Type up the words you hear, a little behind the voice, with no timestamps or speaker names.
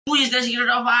Who is the secret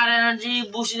of our energy?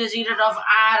 Bush is the secret of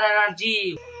our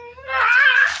energy.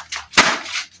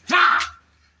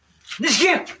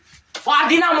 Niskip!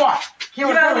 Pardina mo!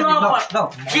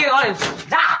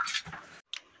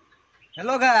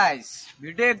 Hello guys,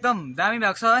 video एकदम दामी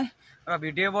भएको छ है र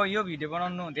यो भिडियो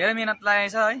बनाउनु धेरै मेहनत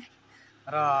लागेछ है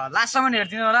र लास्टसम्म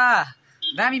हेर्दिनु होला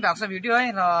दामी भएको छ भिडियो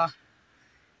है र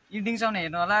एन्डिङसम्म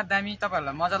हेर्नु होला दामी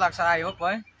तपाईहरुलाई मजा लाग्छ आई होप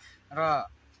है र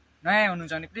नयाँ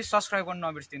हुनुहुन्छ भने प्लिज सब्स्क्राइब गर्न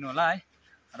नबिर्सिदिनु होला है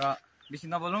र बेसी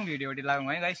नबोलौं भिडियोटी लागौं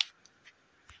है गाइस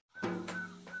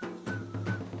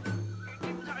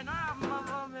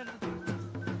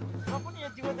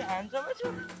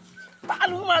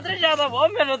तालु मात्रै ज्यादा भयो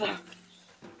मेरो त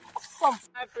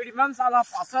पेडीमा पनि साला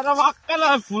फसेर भक्कल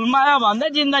फुलमाया भन्दै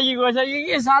जिन्दगी गइसक्यो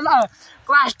कि साला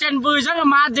क्लास 10 पुगिसक्यो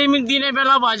माध्यमिक दिने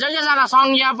बेला भइसक्यो साला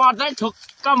संज्ञा पढ्दै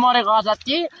ठुक्क मरेको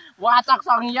जति वाचक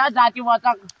संज्ञा जाति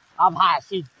वाचक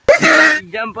आभासी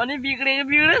एक्जाम पनि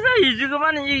बिग्रेछ हिजोको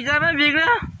पनि एक्जामै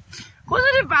बिग्र्यो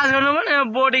कसरी पास गर्नु भने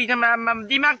बोर्ड एक्जाममा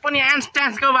दिमाग पनि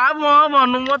एन्स्ट्यान्सको भए म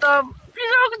भन्नु म त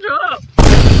बिजोक छु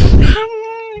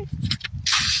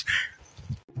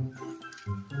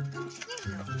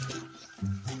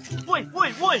ओइ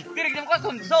तेरो एक्जाम कस्तो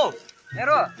हुन्छ हौ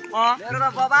मेरो त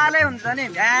बबाले हुन्छ नि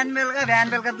बिहान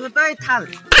बेलुका दुधै थाल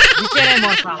बिचरै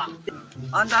मर्छ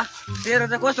अन्त तेरो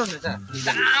चाहिँ कस्तो हुन्छ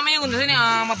दामी हुन्छ नि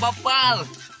आमा बब्बाल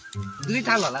दुई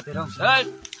थाल होला तेरो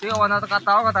त्यो भन्दा त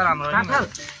कता राम्रो थाल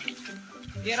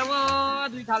तेरो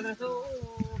दुई थाल रहेछ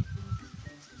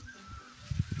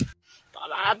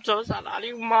तलाब छ साला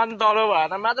अलिक मन तलो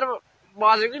भएन मात्र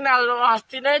बसेको नाल्रो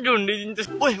अस्ति नै झुन्डिदिन्छ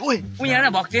ओइ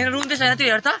यहाँ भक्ति रुन्दैछ त्यो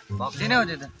हेर त भक्ति नै हो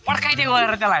त्यो त पड्काइदियो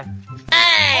गरेर त्यसलाई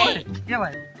के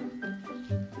भयो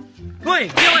ओइ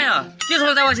के भयो के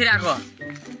सोच्दा बसिरहेको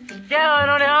के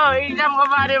गर्नु नि हौ एक्जामको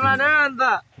बारेमा न अन्त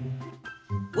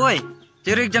ओइ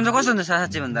तेरो एक्जाम चाहिँ कस्तो हुन्छ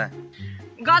साँच्चै भन्दा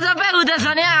गजबै हुँदैछ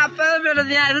नि आप्पा मेरो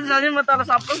यहाँ आइदिन्छ नि म तँलाई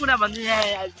सबै कुरा भन्छु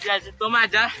यहाँ तँमा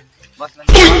जा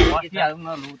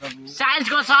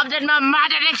साइन्सको सब्जेक्टमा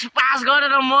म्याथमेटिक्स पास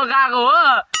गरेर म गएको हो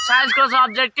साइन्सको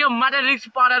सब्जेक्ट थियो म्याथमेटिक्स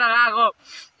पढेर गएको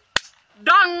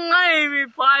डङ्गै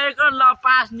पढेको ल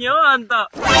पास नि हो अन्त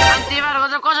तिमीहरूको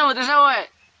चाहिँ कसो हुँदैछ ओ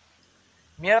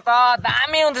मेरो त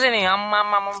दामी हुँदैछ नि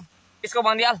आम्मामा यसको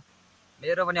भनिदिहाल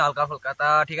मेरो पनि हल्का फुल्का त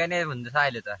ठिकै नै हुँदैछ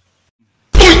अहिले त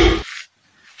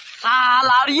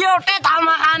साला एउटै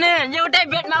थालमा खाने एउटै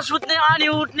बेडमा सुत्ने अनि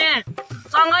उठ्ने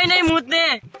सँगै नै मुत्ने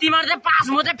तिमीहरू चाहिँ पास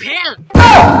म चाहिँ फेल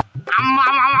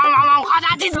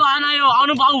कदाचित भएन यो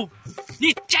अनुभव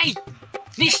निश्चय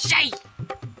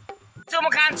म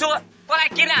खान्छु तँलाई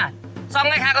किन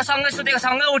सँगै खाएको सँगै सुतेको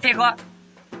सँगै उठेको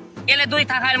यसले दुई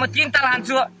थाल खायो म तीन थाल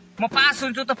खान्छु म पास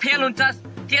हुन्छु त फेल हुन्छस्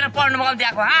तेरो पढ्नु मगाउ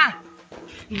दिएको हा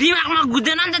दिमागमा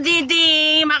घुस्दैन नि त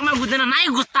दिमागमा घुस्दैन नै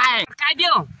घुस्ताए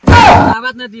काइदियो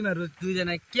नाबाद न तिमीहरू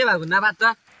दुईजना के भएको नाबाद त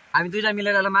हामी दुईजना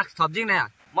मिलेर मार्क्स थप्दिउँ न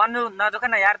मन्नु नजोख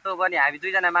न यार तँ पनि हामी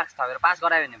दुईजना मार्क्स थपेर पास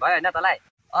गरायो भने भयो होइन तँलाई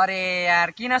अरे यार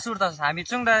किन सुर्ताउँछस् हामी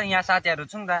छौँ त यहाँ साथीहरू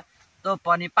छौँ त तँ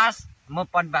पनि पास म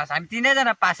पनि पास हामी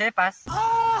तिनैजना पासै पास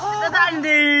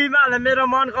मेरो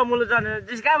मनको मुलो जाने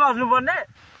जिस्का बस्नु पर्ने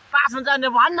पास हुन्छ भने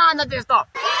भन्न अन्त त्यस्तो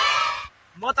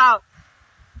म त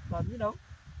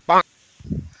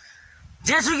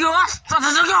जेसुकै होस्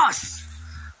तसुकै होस्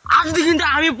आजदेखि त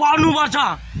हामी पढ्नुपर्छ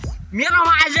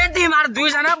मेरोमा आएछ तिमीहरू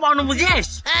दुईजना पढ्नु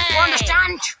बुझिस्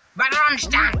अन्डरस्ट्यान्ड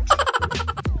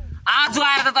आज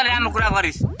आएर त तैँले राम्रो कुरा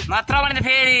गरिस् नत्र भने त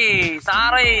फेरि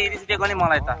साह्रै रिस उठेको नि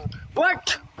मलाई त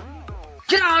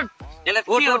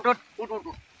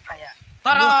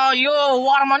तर यो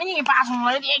वारमा नि पास हुनु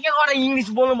भने एक गरेर इङ्ग्लिस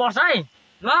बोल्नुपर्छ है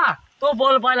ल तँ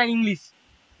बोल पहिला इङ्ग्लिस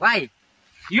भाइ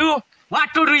you what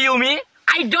to do you me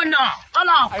I don't know com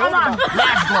on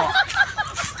let's go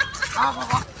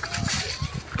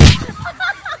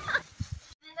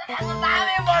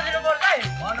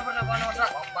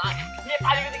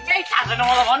केही थाहा छैन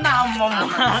मलाई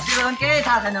भन्न केही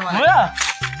थाहा छैन मलाई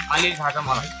अलिअलि थाहा छ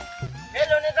मलाई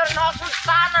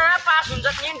पास हुन्छ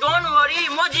नि डोन्ट वरी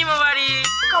म जिम्मेवारी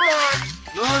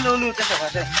लु त्यसो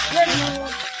भए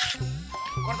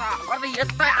गर्दा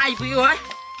यता आइपुग्यो है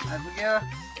आइपुग्यो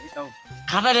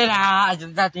खाता लिएर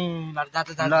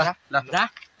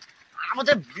अब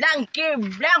चाहिँ ब्ल्याङ्क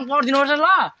पढिदिनु पर्छ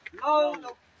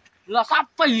ल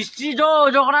सबै हिस्ट्री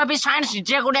जोग्राफी साइन्स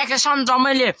हिस्ट्रीको एक्सेसन छ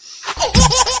मैले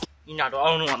यिनीहरू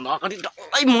आउनुभन्दा अगाडि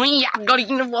डल्लै मै याद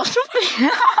गरिकन बस्नु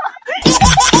पर्यो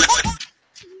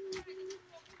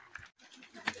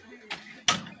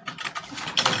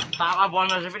ताला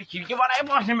बन्द चाहिँ फेरि खिड्कीबाटै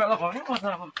बस्ने बेला भयो नि बस्छ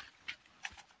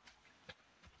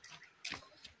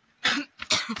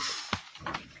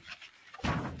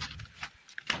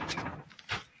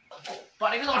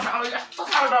पढेको अब यस्तो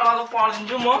साह्रो डरलाग्दो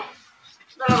पढिदिन्छु म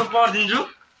तँलाई पढिदिन्छु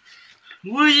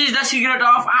Which is the secret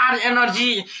of our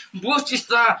energy? Boost is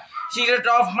the secret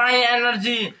of my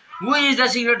energy. Which is the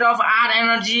secret of our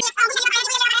energy?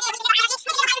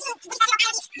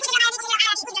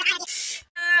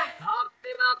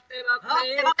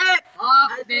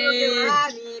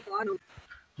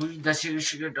 Who is the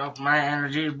secret of my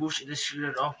energy? Boost is the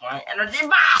secret of my energy.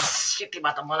 Bas!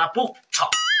 Yतिबाट मलाई पुग्छ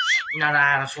यिनीहरू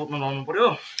आएर सोध्नु लाउनु पर्यो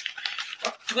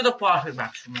कतिको त perfect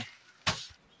भएको छु म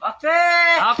बक्ते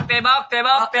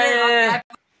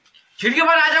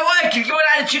खिड्कीबाट आएछ ओइ खिड्कीबाट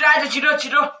आएछ छिटो आएछ छिटो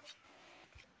छिटो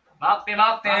बक्ते अब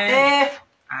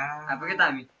के त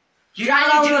हामी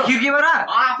खिड्कीबाट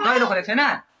दैलो खोलेको छैन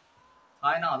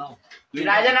छैन होला हौ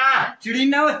छिटो आएछ न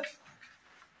चिडिन्न हो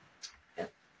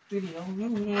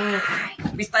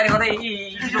बिस्तारै गर्दै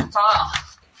रुक्छ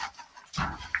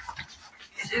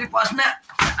यसरी पस्न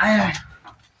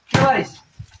के गरिस्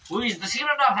Who is the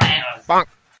secret of my energy?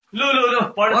 लु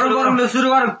गरौँ सुरु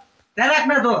गरौँ त्यहाँ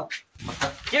राख्न त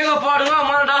के को पढ्नु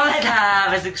मलाई डल्लै थाहा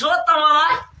भएछ सोध त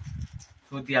मलाई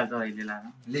सोधिहाल्छ अहिले लानु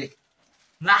ले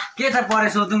ला के छ परे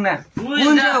सोधौँ न कुन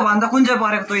चाहिँ हो भन्दा कुन चाहिँ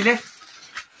परेको तैँले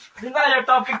तिमीलाई यो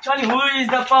टपिक छ नि Who is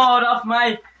the power of my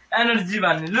energy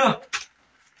भन्ने लु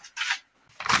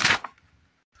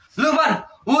भन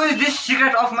Who is this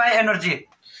secret of my energy?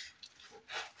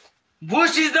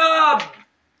 Bush is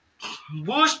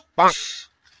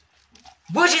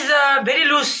very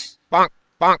loose.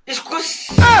 Iskus.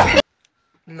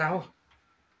 No.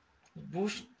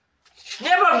 Bush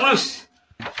never loose.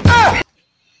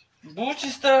 Bush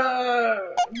is the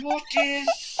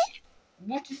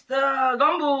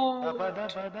gumbo.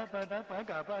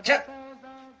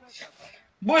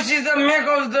 Bush is the make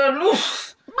of the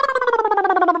loose.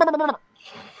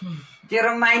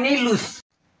 तेरो my नै लुस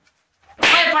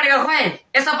खोइ पढेको खोइ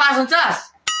यस्तो pass हुन्छस्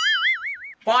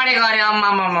पढेको अरे अम्मा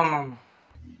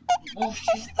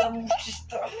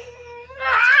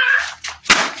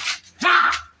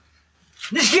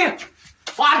निस्के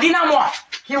पढ्दिन म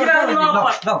के गर्यो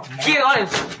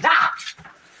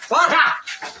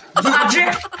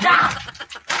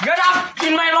Get up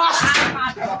in my loss.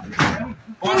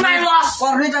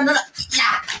 पर्नै जान्दैन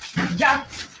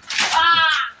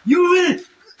You will.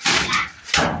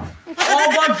 Oh,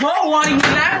 but bro, what in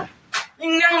there?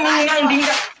 Ding.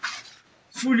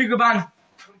 Suli ke ban.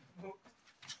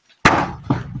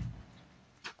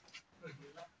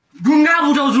 Gunga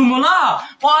buta zumala.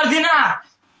 Pardina.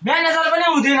 Manager पनि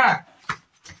हुँदैन.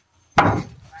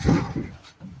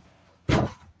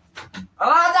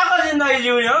 राजाको जिन्दगी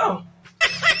जिउने हो.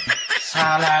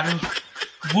 सालाहरु.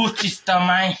 Boost is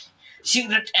my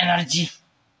secret energy.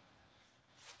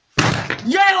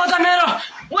 यही हो त मेरो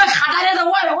ओइ खाटाले त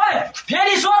ओइ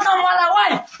फेरि सोध मलाई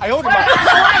ओइ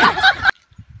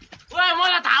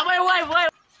मलाई थाहा भयो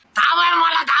थाहा भयो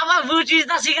मलाई थाहा भयो Which is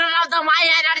the secret of the my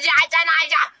energy आइज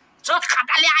सोध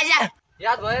खाटाले आइज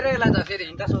याद भएर यसलाई त फेरि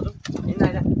हिँड्दा सोधौँ हिँड्दा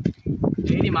आइज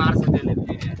फेरि मार्छ त्यसले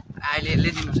अहिले यसले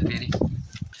दिनु छ फेरि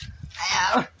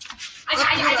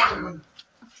आइज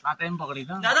मात्रै पनि पक्रिन्छ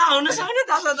दादा आउनु सक्ने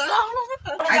दादा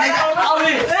आउनु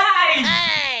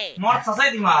मर्छ है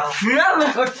तिमीहरू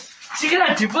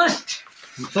secret boost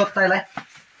सोध तैँलाई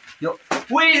यो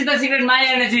Who is the secret my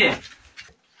energy?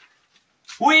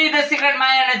 Who is the secret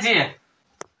my energy?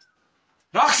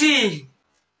 Roxy.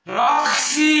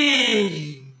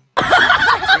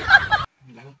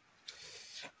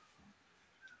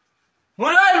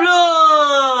 Alright,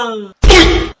 bro.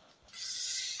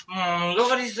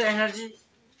 Look at this energy.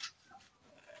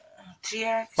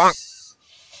 3x.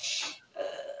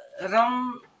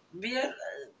 Rum, beer,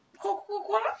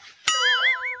 Coca-Cola.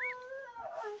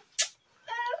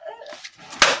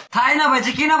 थाहै नभए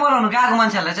चाहिँ किन बोलाउनु गएको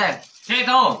मान्छेहरूलाई चाहिँ त्यही त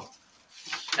हो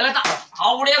यसलाई त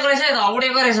औडेको रहेछ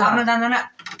सक्नु जान्दैन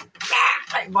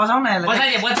बजाउ न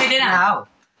यसलाई बजाइदिएन हौ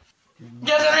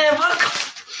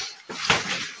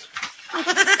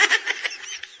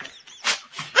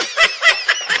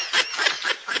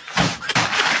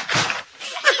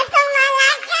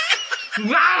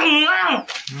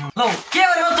लौ के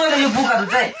गरेको तैँले यो बुकहरू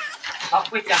चाहिँ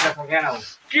सबै च्याप्टा सकेन हो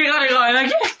के गरेको होइन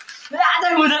कि आज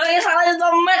बुझेर यो साला यो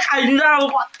जम्मै खाइदिन्छ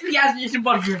अब कति ग्यास यसो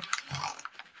पर्छ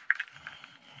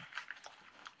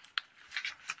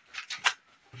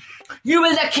You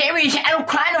will carry and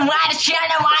cry and ride a chair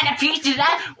and ride a piece of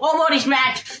that over this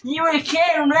mat. You will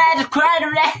carry and ride a cry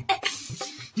and ride.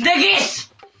 The geese!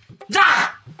 Da!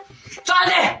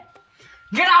 Charlie!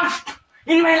 Get out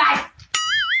in my life!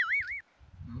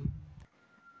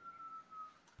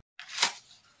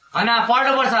 Ana,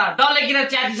 पढ्नु पर्छ डल्लै किन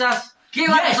च्यातिछस् के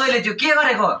गरेको तैँले त्यो के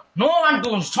गरेको No one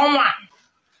to someone.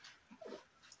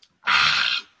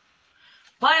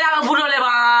 पहिलाको बुढोले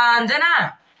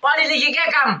भन्छन् पढे लेखे के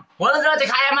काम होला जति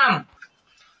खाए माम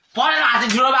पढेर हात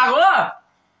ठुलो भएको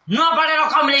नपढेर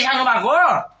कमले सानो भएको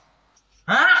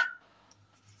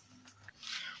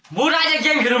बुढा चाहिँ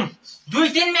गेम खेलौँ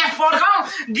 2-3 म्याच पढ्छौँ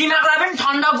दिमागलाई पनि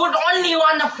ठन्डा good only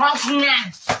one the frogs man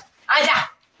आइज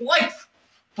वेट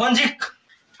पञ्जिक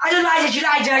आइज छिटो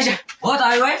आइज हो त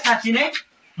है साँच्ची नै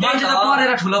मान्छे त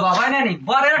पढेर ठुलो भएको होइन नि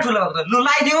पढेर ठुलो भएको लु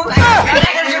लगाइदिउँ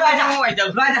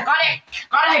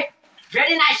करेक्ट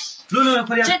भेरी नाइस लु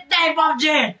खोली चित्तै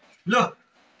पब्जी लु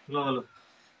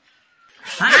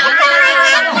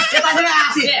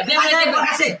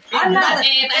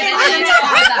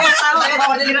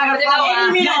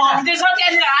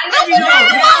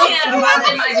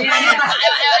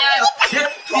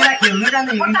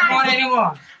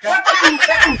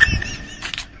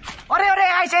अरे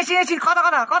आइसकेपछि कता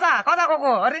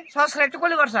गएको अरे सब्सक्राइब चाहिँ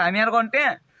कसले गर्छ हामी यहाँ गर्नु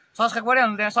त्यहाँ सब्सक्राइब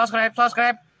गरिहाल्नु त्यहाँ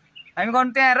सब्सक्राइब हामी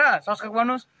गर्नु त्यहाँ हेर सब्सक्राइब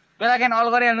गर्नुहोस् बेला क्यान अल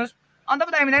गरिहाल्नुहोस् अन्त पो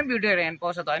त हामी भिडियोहरू हेर्नु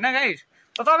पाउँछ त होइन गाइस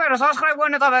त तपाईँहरू सब्सक्राइब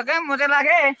गर्ने तपाईँहरू कहाँ म चाहिँ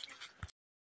लागेँ